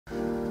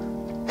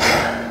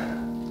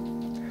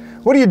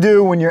What do you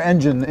do when your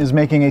engine is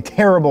making a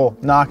terrible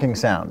knocking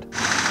sound?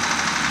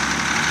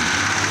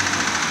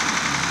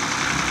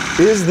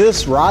 Is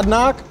this rod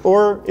knock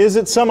or is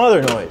it some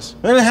other noise?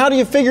 And how do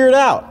you figure it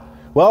out?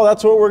 Well,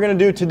 that's what we're gonna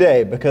do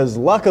today because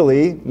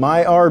luckily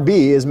my RB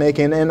is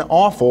making an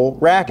awful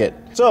racket.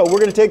 So we're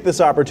gonna take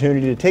this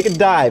opportunity to take a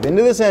dive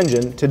into this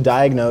engine to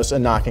diagnose a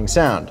knocking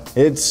sound.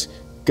 It's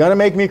gonna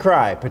make me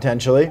cry,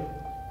 potentially.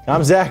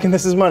 I'm Zach and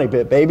this is Money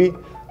Pit, baby.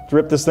 Let's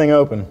rip this thing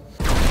open.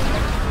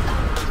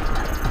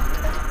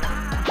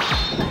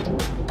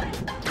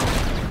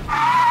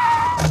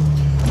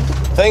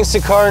 Thanks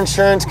to car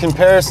insurance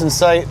comparison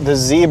site The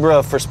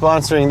Zebra for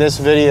sponsoring this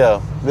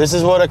video. This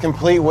is what a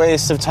complete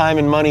waste of time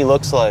and money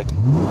looks like.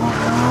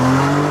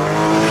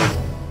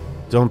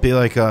 Don't be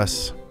like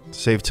us.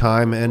 Save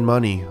time and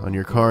money on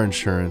your car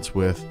insurance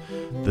with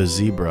The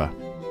Zebra.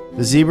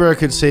 The Zebra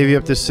could save you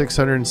up to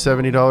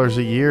 $670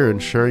 a year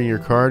ensuring your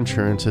car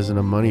insurance isn't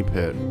a money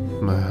pit.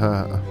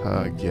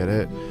 Get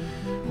it?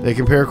 They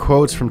compare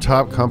quotes from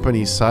top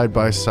companies side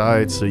by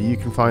side so you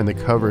can find the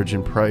coverage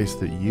and price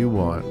that you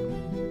want.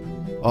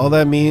 All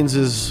that means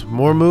is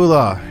more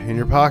moolah in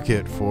your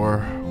pocket for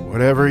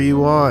whatever you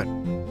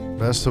want.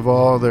 Best of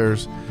all,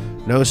 there's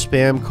no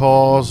spam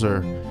calls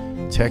or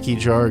techie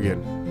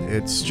jargon.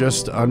 It's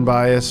just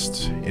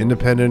unbiased,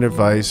 independent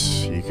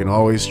advice you can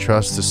always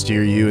trust to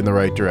steer you in the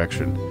right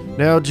direction.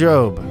 Now,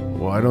 Job,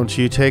 why don't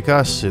you take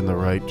us in the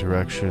right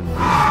direction?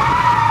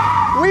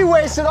 We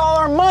wasted all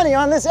our money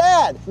on this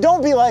ad.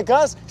 Don't be like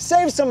us.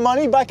 Save some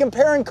money by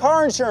comparing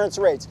car insurance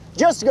rates.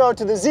 Just go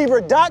to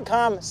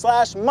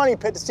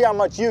thezebra.com/moneypit to see how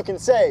much you can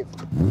save.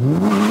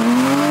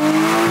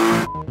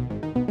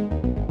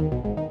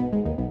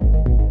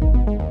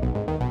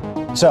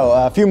 So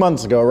a few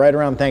months ago, right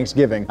around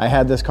Thanksgiving, I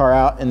had this car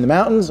out in the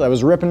mountains. I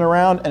was ripping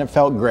around and it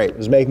felt great. It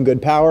was making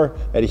good power.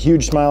 I had a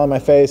huge smile on my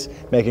face,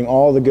 making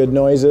all the good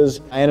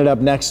noises. I ended up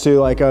next to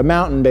like a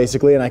mountain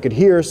basically, and I could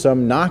hear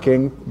some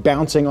knocking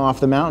bouncing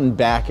off the mountain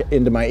back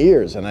into my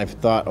ears. And I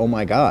thought, oh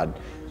my God,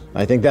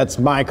 I think that's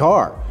my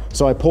car.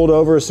 So I pulled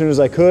over as soon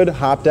as I could,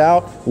 hopped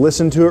out,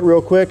 listened to it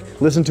real quick,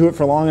 listened to it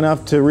for long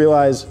enough to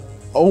realize,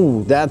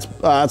 oh, that's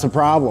a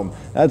problem.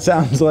 That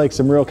sounds like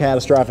some real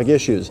catastrophic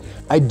issues.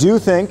 I do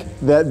think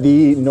that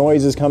the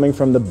noise is coming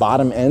from the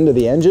bottom end of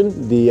the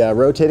engine, the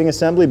rotating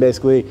assembly,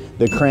 basically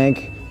the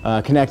crank,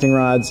 connecting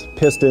rods,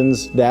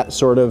 pistons, that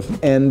sort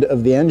of end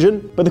of the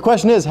engine. But the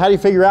question is, how do you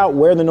figure out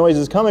where the noise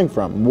is coming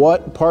from?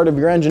 What part of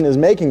your engine is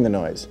making the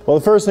noise? Well,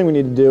 the first thing we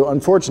need to do,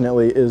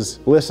 unfortunately,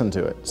 is listen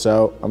to it.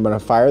 So I'm gonna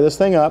fire this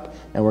thing up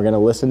and we're gonna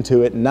listen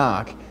to it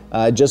knock.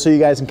 Just so you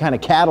guys can kind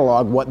of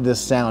catalog what this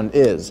sound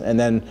is. And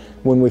then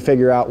when we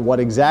figure out what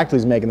exactly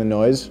is making the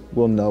noise,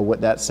 we'll know what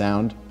that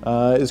sound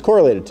is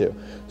correlated to.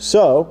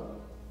 So,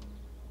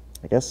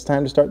 I guess it's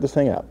time to start this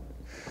thing up.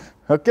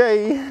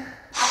 Okay.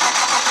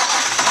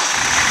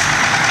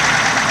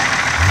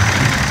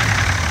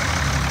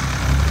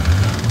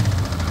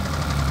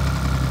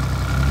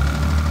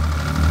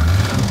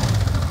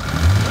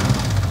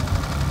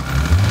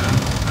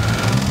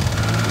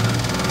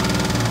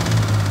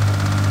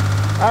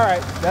 All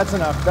right, that's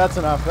enough, that's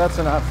enough, that's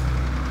enough.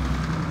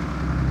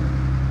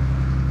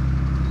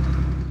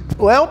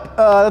 Well,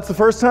 that's the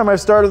first time I've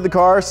started the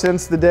car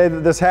since the day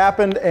that this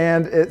happened,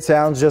 and it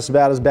sounds just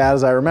about as bad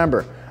as I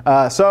remember.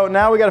 So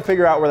now we gotta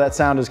figure out where that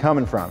sound is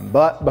coming from.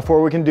 But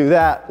before we can do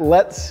that,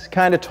 let's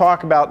kind of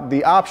talk about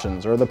the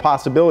options or the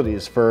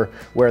possibilities for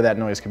where that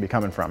noise could be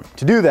coming from.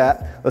 To do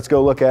that, let's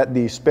go look at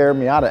the spare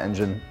Miata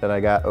engine that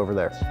I got over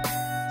there.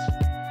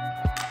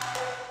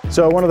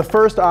 So one of the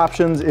first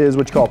options is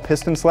what you call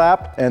piston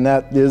slap, and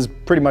that is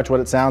pretty much what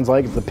it sounds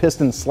like. It's the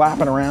piston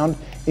slapping around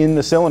in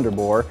the cylinder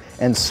bore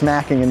and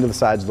smacking into the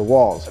sides of the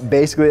walls.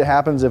 Basically it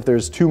happens if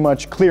there's too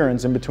much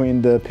clearance in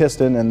between the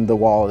piston and the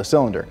wall of the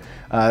cylinder.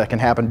 That can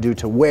happen due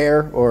to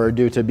wear or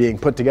due to being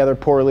put together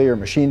poorly or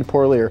machined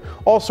poorly or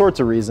all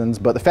sorts of reasons,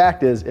 but the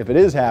fact is if it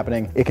is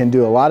happening, it can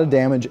do a lot of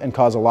damage and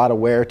cause a lot of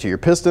wear to your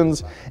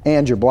pistons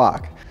and your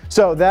block.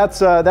 So that's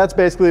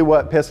basically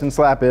what piston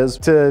slap is.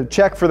 To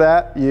check for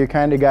that, you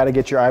kind of got to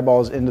get your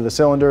eyeballs into the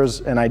cylinders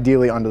and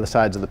ideally onto the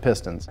sides of the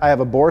pistons. I have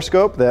a bore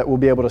scope that will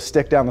be able to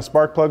stick down the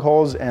spark plug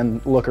holes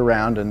and look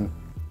around and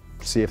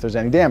see if there's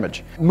any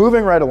damage.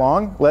 Moving right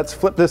along, let's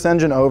flip this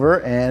engine over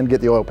and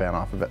get the oil pan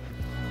off of it.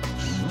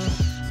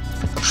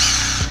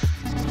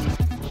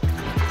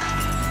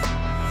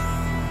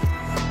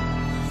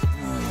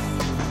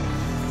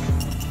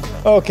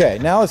 Okay,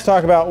 now let's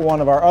talk about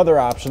one of our other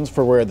options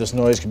for where this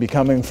noise could be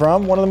coming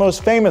from. One of the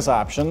most famous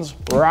options,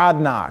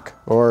 rod knock,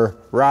 or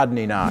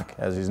Rodney knock,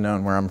 as he's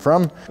known where I'm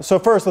from. So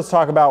first, let's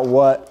talk about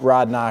what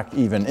rod knock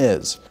even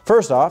is.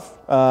 First off,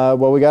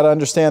 well, we got to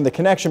understand the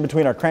connection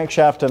between our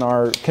crankshaft and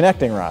our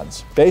connecting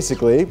rods.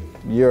 Basically,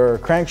 your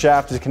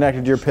crankshaft is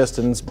connected to your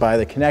pistons by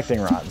the connecting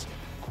rods.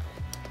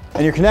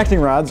 And your connecting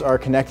rods are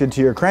connected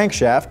to your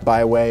crankshaft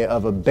by way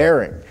of a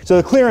bearing. So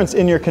the clearance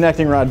in your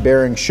connecting rod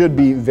bearing should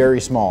be very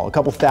small, a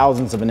couple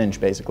thousandths of an inch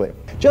basically.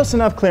 Just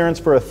enough clearance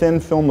for a thin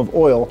film of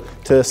oil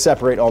to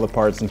separate all the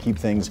parts and keep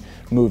things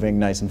moving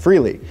nice and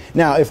freely.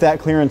 Now, if that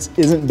clearance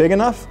isn't big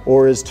enough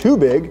or is too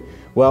big,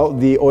 well,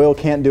 the oil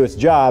can't do its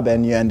job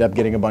and you end up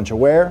getting a bunch of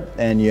wear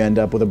and you end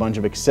up with a bunch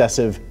of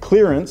excessive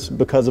clearance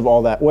because of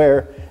all that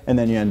wear, and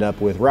then you end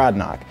up with rod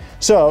knock.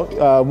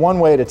 So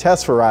one way to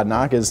test for rod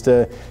knock is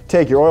to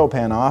take your oil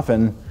pan off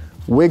and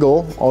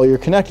wiggle all your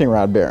connecting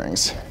rod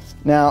bearings.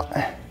 Now,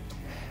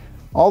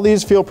 all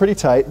these feel pretty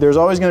tight. There's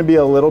always going to be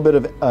a little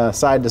bit of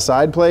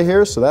side-to-side play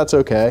here, so that's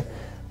okay.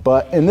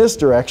 But in this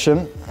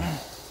direction,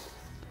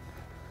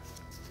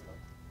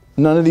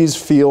 none of these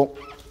feel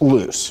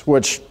loose,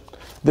 which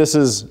this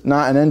is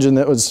not an engine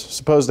that was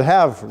supposed to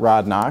have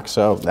rod knock,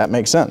 so that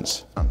makes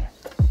sense.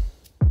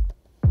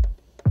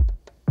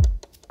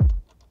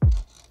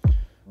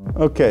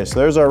 Okay, so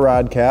there's our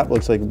rod cap.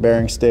 Looks like the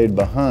bearing stayed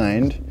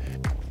behind.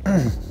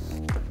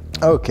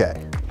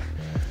 Okay,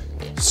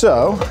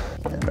 so,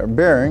 and our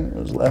bearing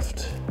was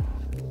left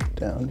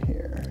down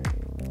here.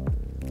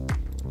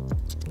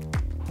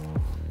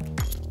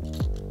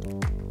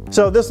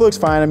 So this looks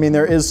fine. I mean,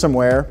 there is some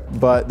wear,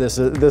 but this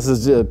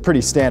is a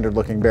pretty standard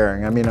looking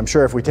bearing. I mean, I'm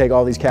sure if we take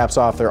all these caps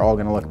off, they're all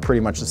gonna look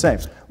pretty much the same.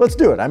 Let's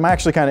do it. I'm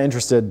actually kind of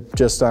interested,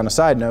 just on a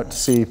side note, to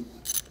see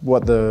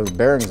what the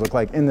bearings look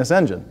like in this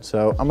engine.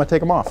 So I'm gonna take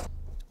them off.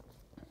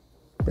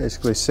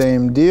 Basically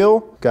same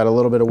deal. Got a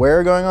little bit of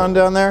wear going on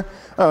down there.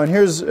 Oh, and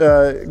here's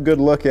a good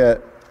look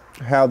at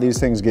how these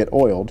things get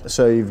oiled.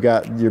 So you've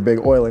got your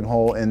big oiling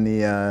hole in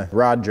the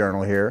rod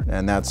journal here,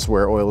 and that's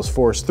where oil is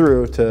forced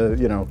through to,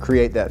 you know,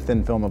 create that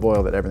thin film of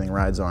oil that everything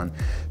rides on.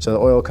 So the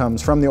oil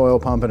comes from the oil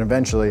pump and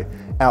eventually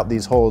out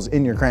these holes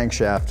in your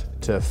crankshaft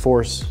to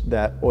force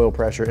that oil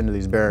pressure into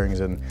these bearings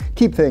and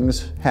keep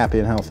things happy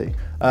and healthy.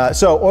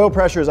 So oil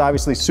pressure is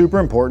obviously super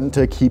important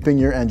to keeping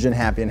your engine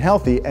happy and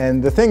healthy,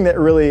 and the thing that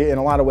really in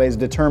a lot of ways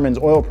determines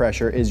oil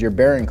pressure is your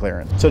bearing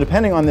clearance. So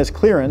depending on this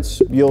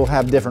clearance, you'll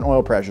have different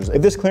oil pressures.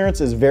 If this clearance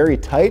is very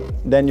tight,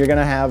 then you're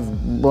gonna have,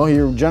 well,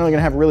 you're generally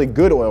gonna have really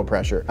good oil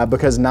pressure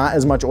because not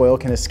as much oil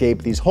can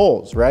escape these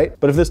holes, right?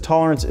 But if this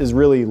tolerance is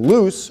really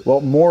loose,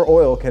 well, more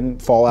oil can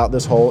fall out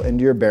this hole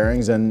into your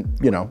bearings and,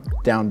 you know,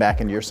 down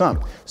back into your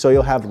sump. So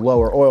you'll have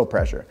lower oil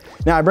pressure.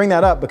 Now I bring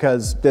that up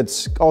because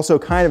it's also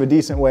kind of a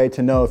decent way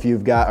to know if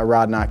you've got a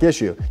rod knock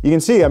issue. You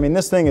can see, I mean,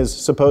 this thing is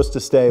supposed to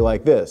stay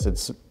like this.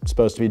 It's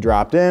supposed to be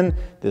dropped in,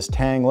 this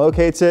tang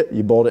locates it,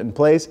 you bolt it in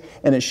place,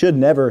 and it should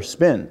never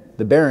spin.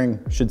 The bearing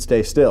should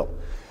stay still.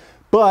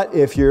 But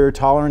if your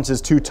tolerance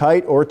is too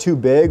tight or too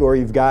big, or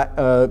you've got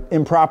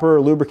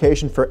improper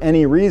lubrication for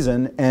any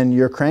reason, and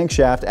your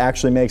crankshaft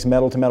actually makes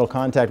metal to metal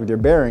contact with your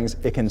bearings,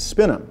 it can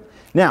spin them.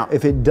 Now,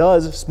 if it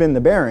does spin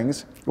the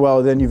bearings,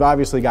 well, then you've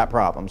obviously got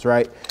problems,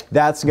 right?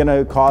 That's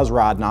gonna cause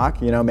rod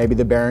knock. You know, maybe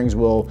the bearings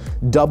will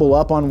double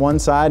up on one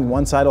side and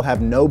one side will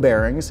have no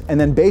bearings. And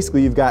then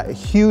basically you've got a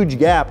huge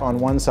gap on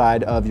one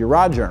side of your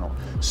rod journal.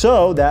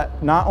 So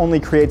that not only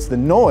creates the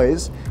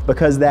noise,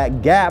 because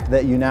that gap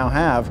that you now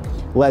have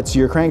lets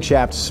your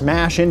crankshaft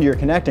smash into your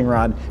connecting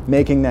rod,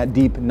 making that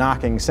deep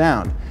knocking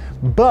sound.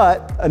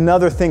 But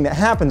another thing that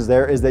happens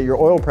there is that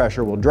your oil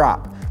pressure will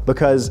drop,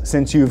 because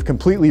since you've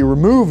completely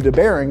removed a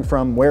bearing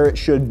from where it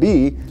should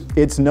be,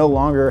 it's no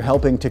longer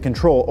helping to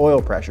control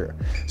oil pressure.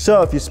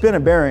 So if you spin a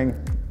bearing,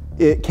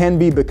 it can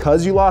be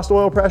because you lost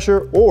oil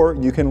pressure, or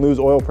you can lose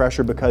oil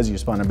pressure because you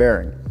spun a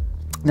bearing.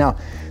 Now,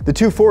 the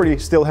 240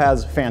 still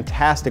has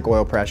fantastic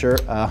oil pressure,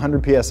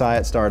 100 PSI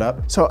at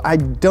startup. So I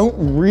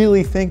don't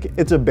really think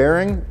it's a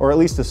bearing, or at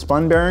least a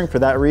spun bearing for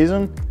that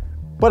reason,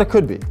 but it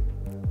could be.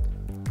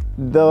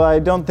 Though I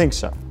don't think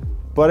so,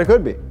 but it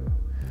could be.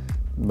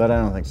 But I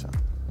don't think so.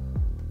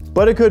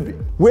 But it could be.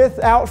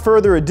 Without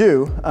further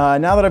ado,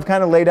 now that I've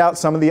kind of laid out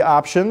some of the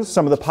options,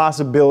 some of the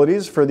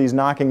possibilities for these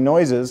knocking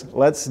noises,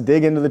 let's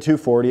dig into the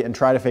 240 and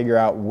try to figure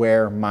out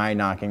where my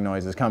knocking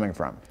noise is coming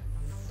from.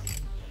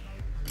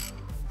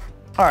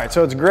 All right,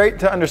 so it's great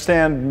to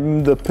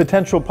understand the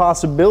potential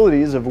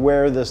possibilities of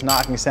where this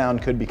knocking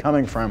sound could be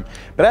coming from,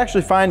 but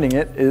actually finding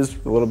it is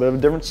a little bit of a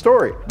different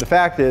story. The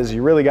fact is,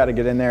 you really got to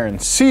get in there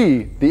and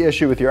see the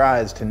issue with your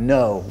eyes to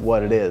know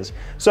what it is.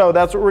 So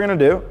that's what we're gonna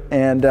do,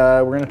 and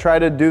we're gonna try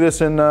to do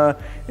this in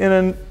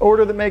an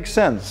order that makes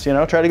sense. You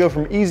know, try to go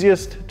from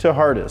easiest to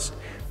hardest.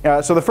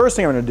 So the first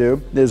thing I'm gonna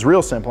do is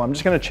real simple. I'm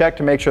just gonna check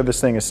to make sure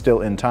this thing is still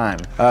in time.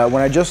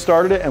 When I just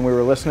started it and we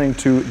were listening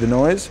to the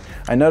noise,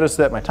 I noticed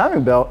that my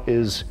timing belt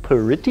is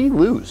pretty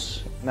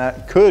loose.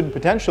 That could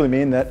potentially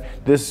mean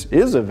that this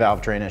is a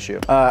valve train issue.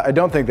 I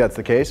don't think that's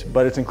the case,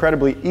 but it's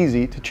incredibly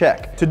easy to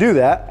check. To do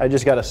that, I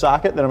just got a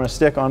socket that I'm gonna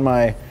stick on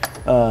my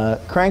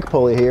crank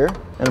pulley here,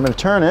 and I'm gonna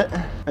turn it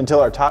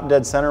until our top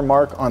dead center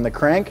mark on the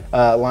crank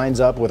lines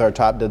up with our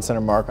top dead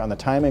center mark on the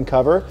timing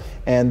cover,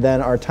 and then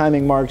our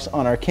timing marks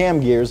on our cam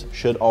gears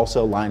should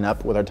also line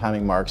up with our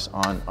timing marks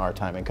on our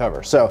timing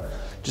cover. So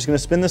just gonna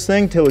spin this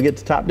thing till we get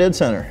to top dead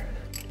center.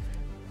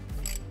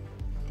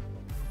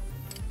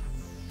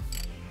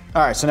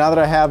 All right, so now that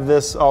I have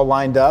this all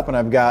lined up and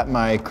I've got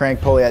my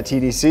crank pulley at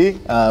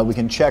TDC, we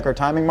can check our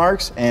timing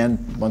marks, and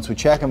once we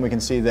check them, we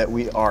can see that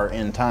we are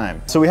in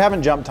time. So we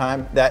haven't jumped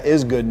time. That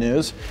is good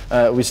news.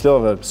 We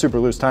still have a super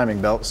loose timing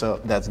belt,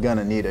 so that's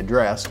gonna need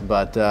addressed,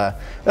 but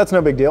that's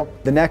no big deal.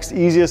 The next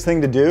easiest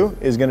thing to do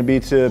is gonna be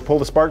to pull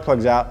the spark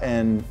plugs out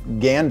and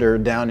gander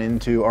down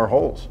into our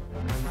holes.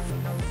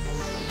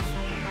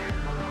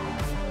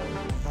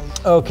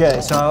 Okay,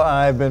 so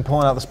I've been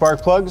pulling out the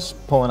spark plugs,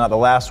 pulling out the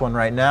last one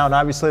right now, and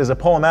obviously as I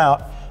pull them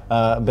out,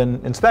 I've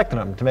been inspecting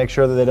them to make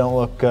sure that they don't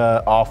look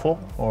awful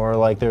or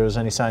like there's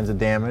any signs of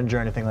damage or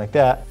anything like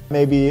that.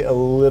 Maybe a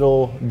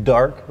little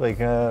dark,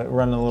 like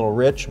running a little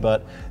rich,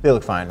 but they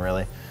look fine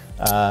really.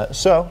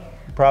 So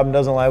the problem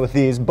doesn't lie with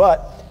these,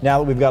 but now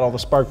that we've got all the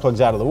spark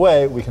plugs out of the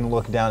way, we can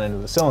look down into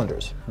the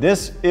cylinders.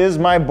 This is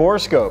my bore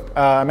scope.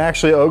 I'm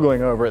actually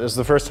ogling over it. This is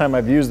the first time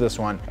I've used this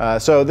one.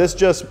 So this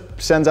just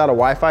sends out a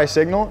Wi-Fi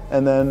signal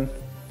and then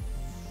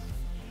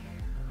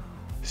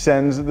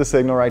sends the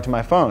signal right to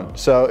my phone.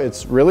 So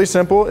it's really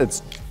simple.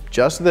 It's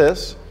just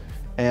this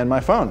and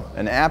my phone,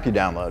 an app you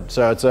download.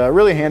 So it's a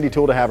really handy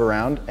tool to have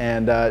around,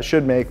 and it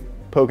should make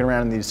poking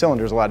around in these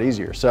cylinders a lot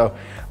easier. So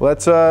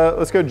let's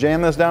go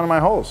jam this down in my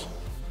holes.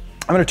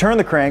 I'm going to turn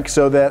the crank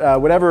so that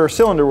whatever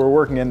cylinder we're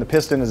working in, the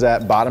piston is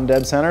at bottom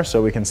dead center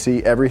so we can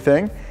see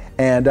everything.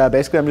 And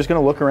basically I'm just going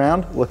to look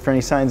around, look for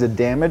any signs of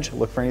damage,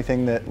 look for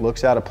anything that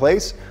looks out of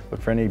place, look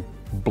for any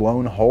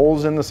blown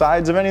holes in the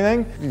sides of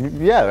anything.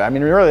 Yeah, I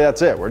mean really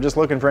that's it. We're just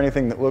looking for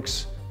anything that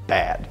looks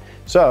bad.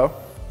 So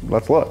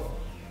let's look.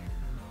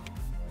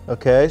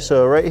 Okay,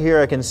 so right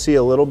here I can see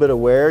a little bit of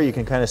wear. You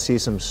can kind of see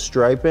some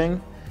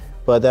striping,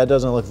 but that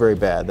doesn't look very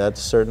bad.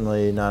 That's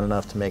certainly not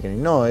enough to make any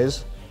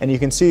noise. And you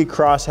can see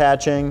cross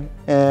hatching,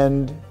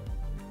 and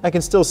I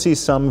can still see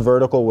some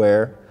vertical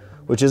wear,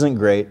 which isn't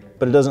great,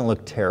 but it doesn't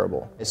look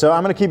terrible. So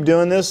I'm gonna keep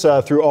doing this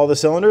through all the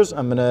cylinders.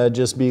 I'm gonna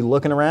just be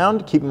looking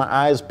around, keeping my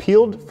eyes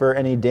peeled for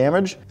any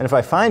damage. And if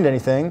I find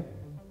anything,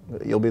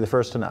 you'll be the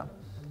first to know.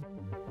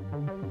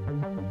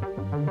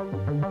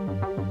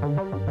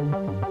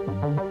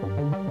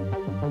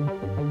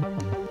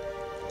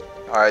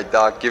 All right,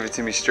 Doc, give it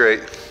to me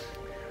straight.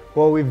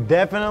 Well, we've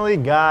definitely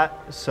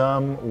got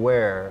some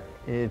wear.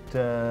 It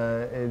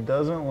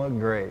doesn't look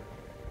great.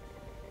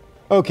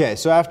 Okay,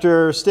 so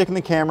after sticking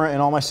the camera in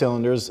all my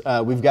cylinders,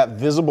 we've got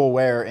visible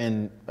wear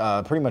in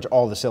pretty much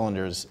all the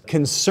cylinders.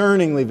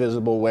 Concerningly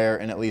visible wear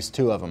in at least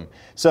 2 of them.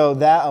 So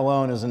that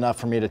alone is enough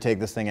for me to take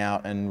this thing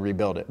out and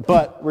rebuild it.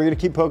 But we're gonna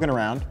keep poking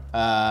around.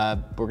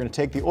 We're gonna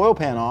take the oil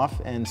pan off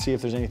and see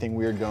if there's anything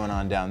weird going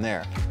on down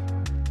there.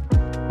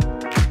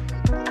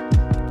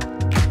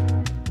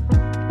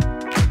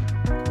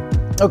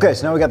 Okay,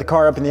 so now we got the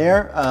car up in the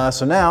air.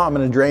 So now I'm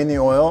gonna drain the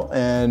oil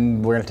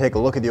and we're gonna take a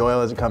look at the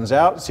oil as it comes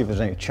out, see if there's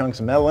any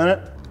chunks of metal in it.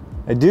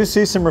 I do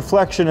see some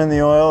reflection in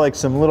the oil, like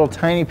some little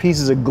tiny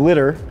pieces of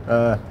glitter.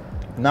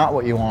 Not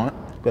what you want,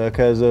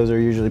 because those are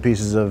usually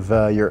pieces of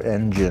your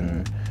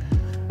engine.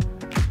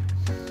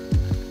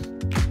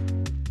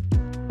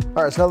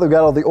 All right, so now that we've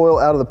got all the oil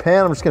out of the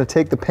pan, I'm just gonna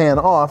take the pan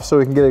off so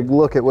we can get a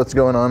look at what's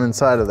going on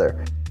inside of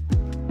there.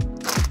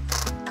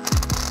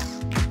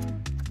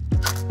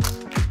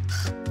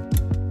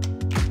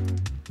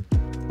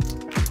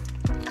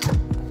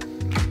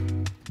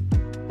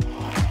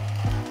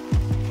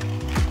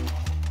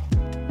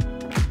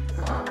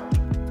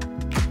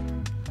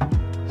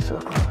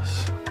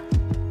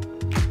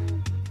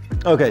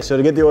 Okay, so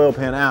to get the oil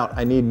pan out,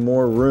 I need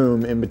more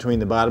room in between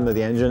the bottom of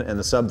the engine and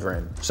the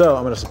subframe. So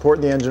I'm gonna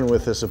support the engine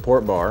with a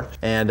support bar,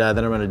 and then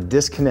I'm gonna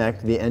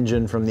disconnect the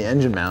engine from the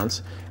engine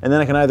mounts, and then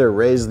I can either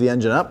raise the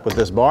engine up with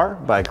this bar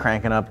by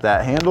cranking up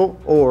that handle,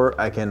 or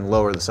I can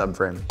lower the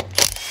subframe.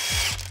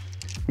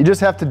 You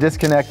just have to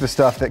disconnect the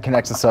stuff that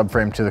connects the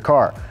subframe to the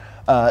car.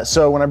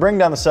 So when I bring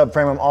down the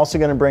subframe, I'm also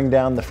going to bring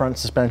down the front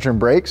suspension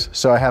brakes.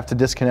 So I have to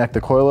disconnect the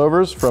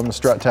coilovers from the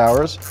strut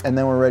towers, and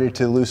then we're ready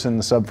to loosen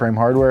the subframe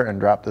hardware and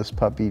drop this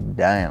puppy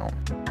down.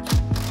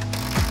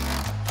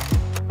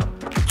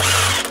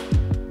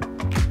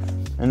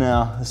 And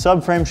now the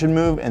subframe should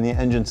move and the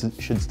engine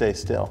should stay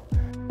still.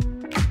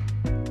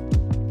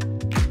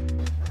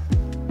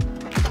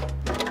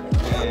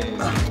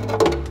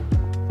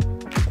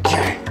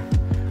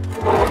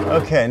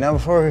 Okay, now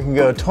before we can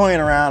go toying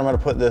around, I'm gonna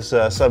put this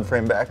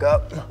subframe back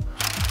up.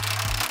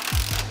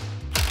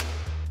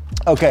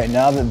 Okay,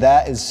 now that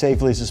that is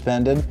safely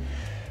suspended,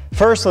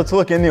 first let's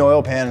look in the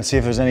oil pan and see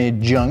if there's any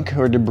junk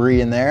or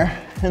debris in there,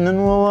 and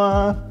then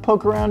we'll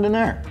poke around in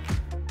there.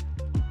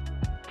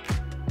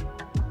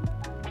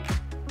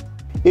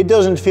 It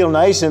doesn't feel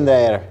nice in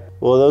there.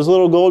 Well, those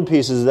little gold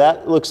pieces,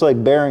 that looks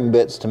like bearing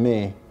bits to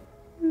me.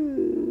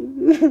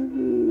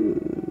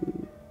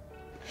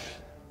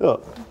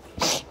 Oh.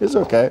 It's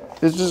okay.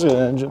 It's just an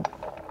engine.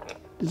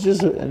 It's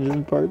just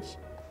engine parts.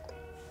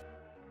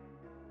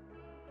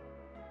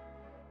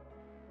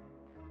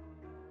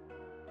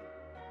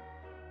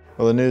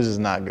 Well, the news is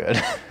not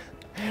good.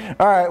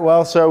 All right,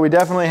 well, so we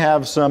definitely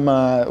have some,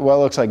 what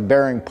looks like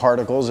bearing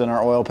particles in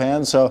our oil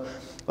pan. So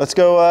let's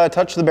go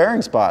touch the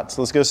bearing spots.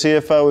 Let's go see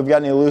if we've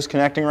got any loose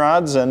connecting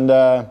rods and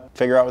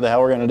figure out what the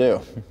hell we're gonna do.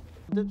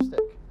 Dipstick.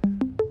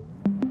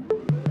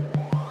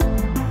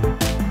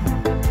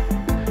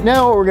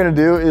 Now what we're gonna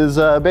do is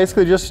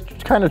basically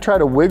just kind of try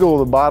to wiggle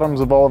the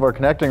bottoms of all of our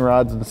connecting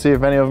rods and see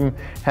if any of them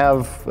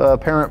have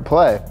apparent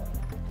play.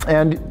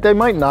 And they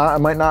might not. I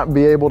might not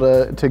be able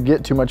to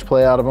get too much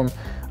play out of them.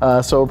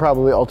 So we'll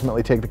probably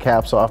ultimately take the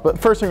caps off. But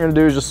first thing we're gonna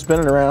do is just spin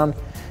it around,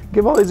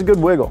 give all these a good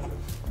wiggle.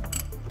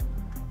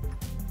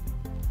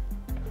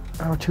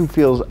 Number 2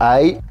 feels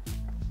aight.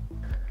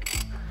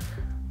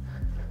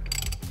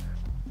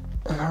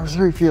 Number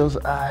 3 feels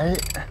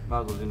aight.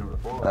 Might as well do number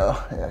 4.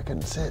 Oh, yeah, I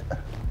couldn't see it.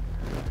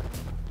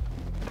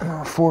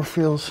 Number 4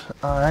 feels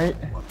aight.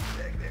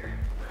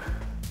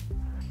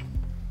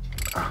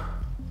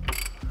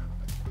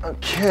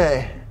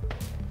 Okay.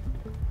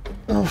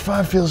 Number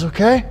 5 feels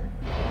okay.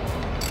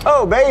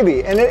 Oh,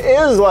 baby, and it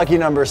is lucky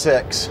number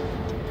 6.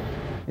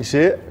 You see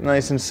it?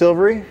 Nice and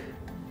silvery.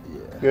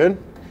 Yeah.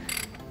 Good.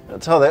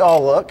 That's how they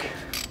all look,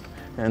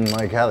 and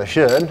like how they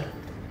should.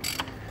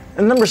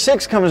 And number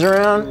 6 comes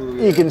around,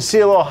 you can see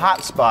a little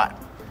hot spot.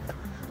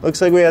 Looks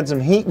like we had some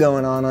heat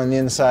going on the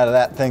inside of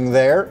that thing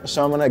there,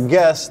 so I'm gonna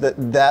guess that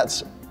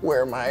that's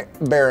where my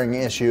bearing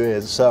issue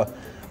is. So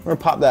I'm gonna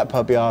pop that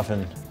puppy off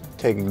and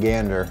take a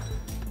gander.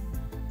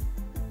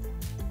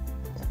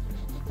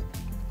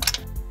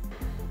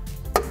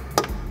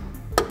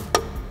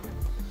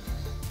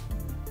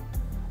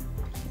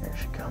 There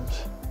she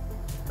comes.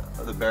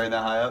 Are they buried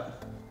that high up?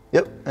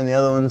 Yep, and the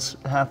other one's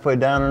halfway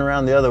down and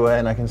around the other way,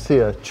 and I can see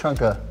a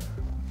chunk of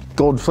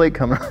gold flake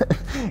coming.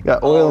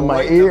 Got oil in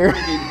my ear.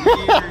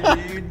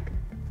 Dude.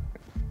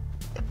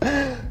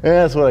 Yeah,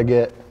 that's what I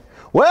get.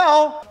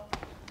 Well,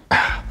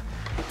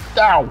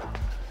 ow.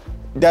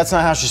 That's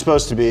not how she's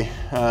supposed to be.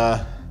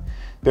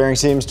 Bearing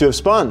seems to have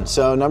spun.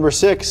 So number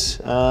 6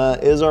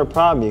 is our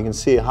problem. You can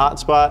see a hot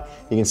spot.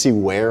 You can see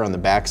wear on the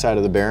backside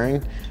of the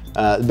bearing.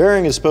 The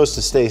bearing is supposed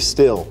to stay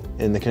still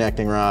in the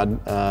connecting rod,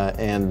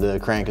 and the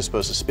crank is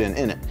supposed to spin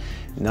in it,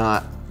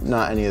 not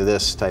any of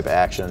this type of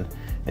action.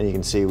 And you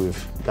can see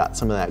we've got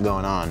some of that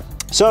going on.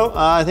 So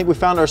I think we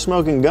found our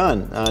smoking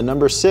gun.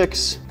 Number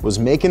 6 was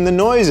making the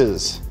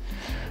noises.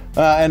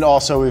 And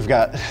also we've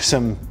got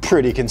some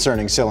pretty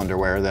concerning cylinder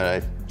wear that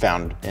I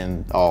found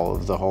in all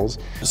of the holes.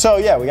 So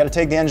yeah, we gotta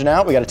take the engine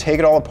out, we gotta take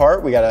it all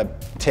apart, we gotta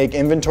take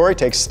inventory,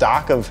 take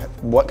stock of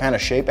what kind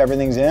of shape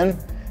everything's in.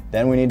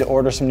 Then we need to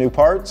order some new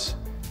parts,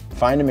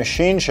 find a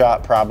machine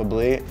shop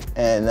probably,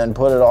 and then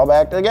put it all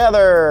back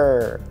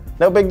together.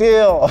 No big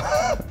deal.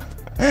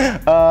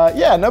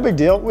 Yeah, no big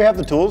deal. We have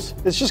the tools.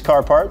 It's just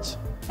car parts.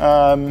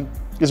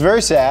 It's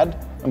very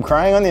sad. I'm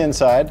crying on the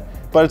inside,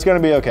 but it's gonna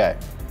be okay.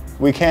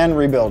 We can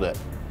rebuild it.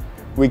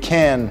 We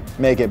can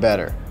make it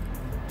better.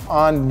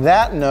 On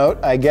that note,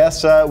 I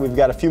guess we've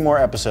got a few more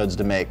episodes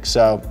to make.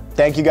 So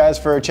thank you guys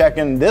for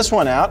checking this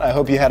one out. I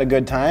hope you had a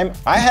good time.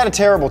 I had a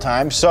terrible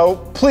time, so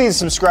please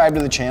subscribe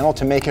to the channel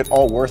to make it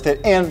all worth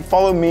it. And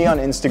follow me on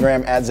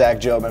Instagram at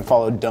ZachJob and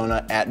follow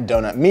Donut at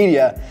Donut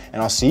Media.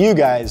 And I'll see you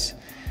guys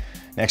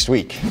next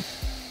week.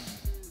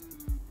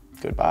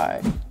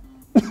 Goodbye.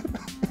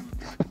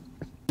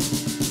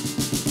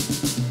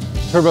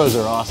 Turbos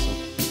are awesome,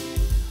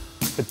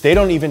 but they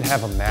don't even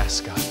have a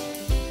mascot,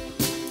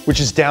 which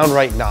is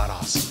downright not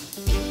awesome.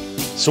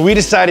 So we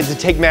decided to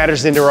take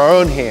matters into our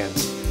own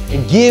hands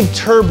and give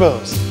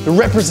turbos the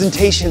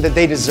representation that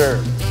they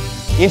deserve.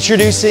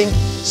 Introducing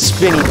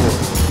Spinny Boy,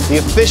 the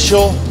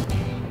official,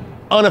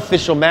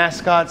 unofficial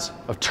mascots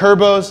of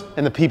turbos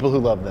and the people who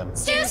love them.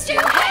 Stu,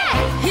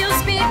 hey! He'll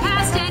spin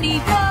past any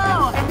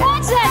foe.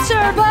 Watch that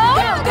turbo!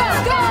 Go, go,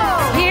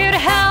 go! Here to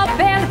help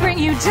and bring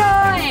you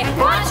joy.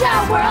 Watch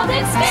out, world,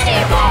 it's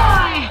Spinny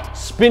Boy!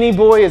 Spinny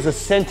Boy is a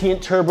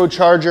sentient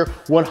turbocharger,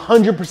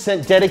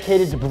 100%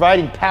 dedicated to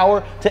providing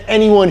power to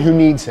anyone who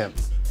needs him.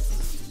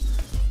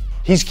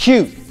 He's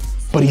cute,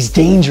 but he's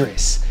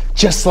dangerous,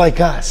 just like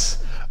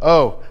us.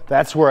 Oh,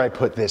 that's where I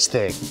put this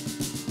thing.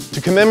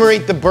 To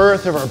commemorate the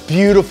birth of our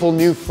beautiful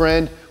new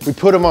friend, we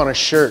put him on a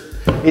shirt.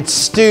 It's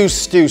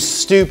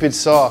stupid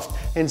soft,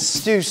 and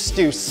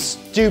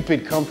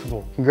stupid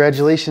comfortable.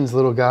 Congratulations,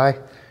 little guy.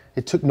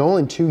 It took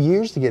Nolan 2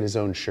 years to get his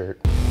own shirt.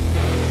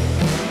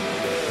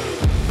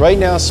 Right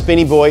now,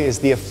 Spinny Boy is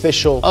the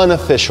official,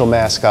 unofficial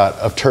mascot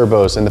of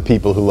turbos and the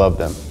people who love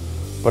them.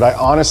 But I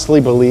honestly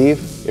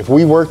believe if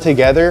we work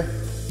together,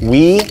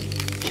 we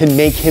can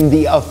make him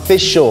the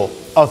official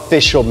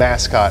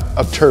mascot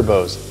of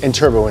turbos and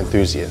turbo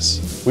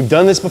enthusiasts. We've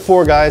done this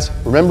before, guys.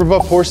 Remember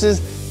Buff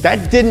Horses?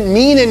 That didn't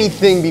mean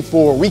anything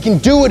before. We can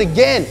do it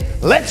again.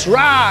 Let's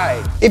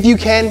ride. If you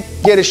can,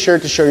 get a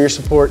shirt to show your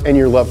support and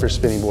your love for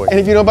Spinny Boy. And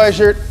if you don't buy a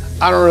shirt,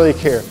 I don't really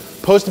care.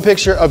 Post a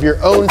picture of your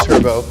own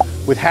turbo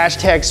with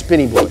hashtag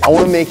Spinny Boy. I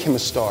want to make him a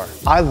star.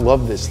 I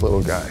love this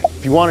little guy.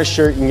 If you want a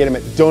shirt, you can get him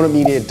at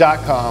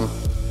donutmedia.com.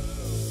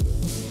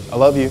 I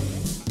love you.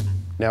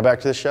 Now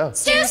back to the show.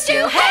 Stu,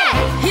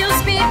 hey! He'll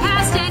spin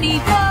past any